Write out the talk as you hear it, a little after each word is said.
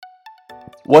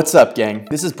What's up, gang?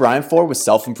 This is Brian Ford with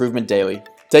Self Improvement Daily.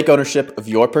 Take ownership of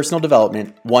your personal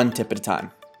development, one tip at a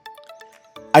time.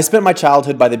 I spent my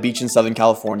childhood by the beach in Southern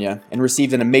California and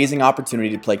received an amazing opportunity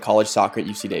to play college soccer at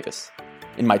UC Davis.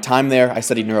 In my time there, I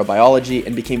studied neurobiology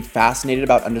and became fascinated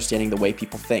about understanding the way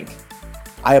people think.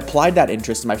 I applied that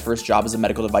interest in my first job as a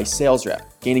medical device sales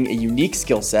rep, gaining a unique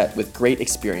skill set with great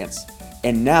experience.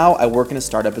 And now I work in a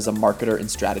startup as a marketer and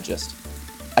strategist.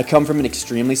 I come from an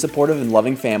extremely supportive and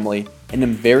loving family and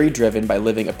am very driven by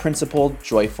living a principled,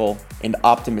 joyful, and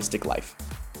optimistic life.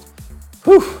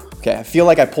 Whew, okay, I feel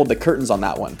like I pulled the curtains on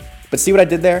that one. But see what I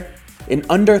did there? In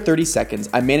under 30 seconds,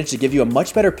 I managed to give you a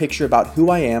much better picture about who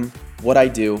I am, what I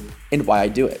do, and why I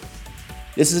do it.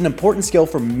 This is an important skill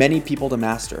for many people to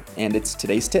master, and it's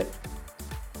today's tip.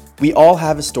 We all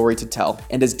have a story to tell,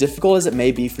 and as difficult as it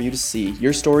may be for you to see,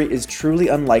 your story is truly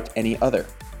unlike any other.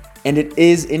 And it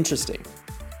is interesting.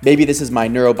 Maybe this is my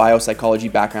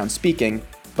neurobiopsychology background speaking,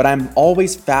 but I'm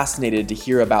always fascinated to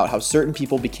hear about how certain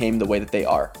people became the way that they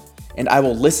are, and I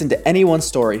will listen to anyone's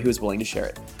story who is willing to share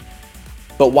it.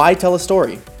 But why tell a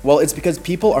story? Well, it's because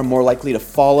people are more likely to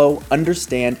follow,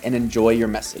 understand, and enjoy your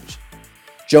message.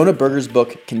 Jonah Berger's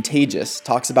book, Contagious,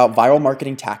 talks about viral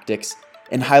marketing tactics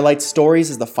and highlights stories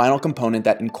as the final component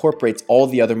that incorporates all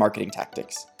the other marketing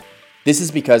tactics. This is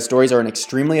because stories are an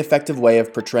extremely effective way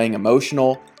of portraying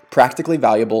emotional, practically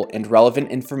valuable, and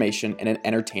relevant information in an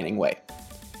entertaining way.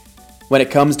 When it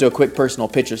comes to a quick personal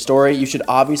pitch or story, you should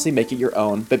obviously make it your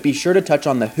own, but be sure to touch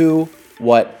on the who,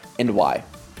 what, and why.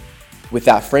 With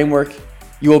that framework,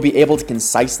 you will be able to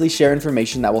concisely share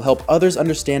information that will help others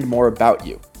understand more about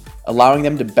you, allowing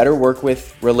them to better work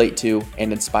with, relate to,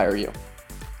 and inspire you.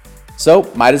 So,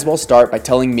 might as well start by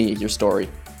telling me your story.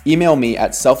 Email me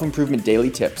at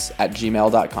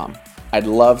selfimprovementdailytips@gmail.com. I'd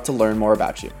love to learn more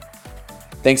about you.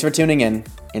 Thanks for tuning in,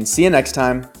 and see you next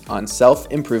time on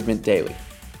Self Improvement Daily.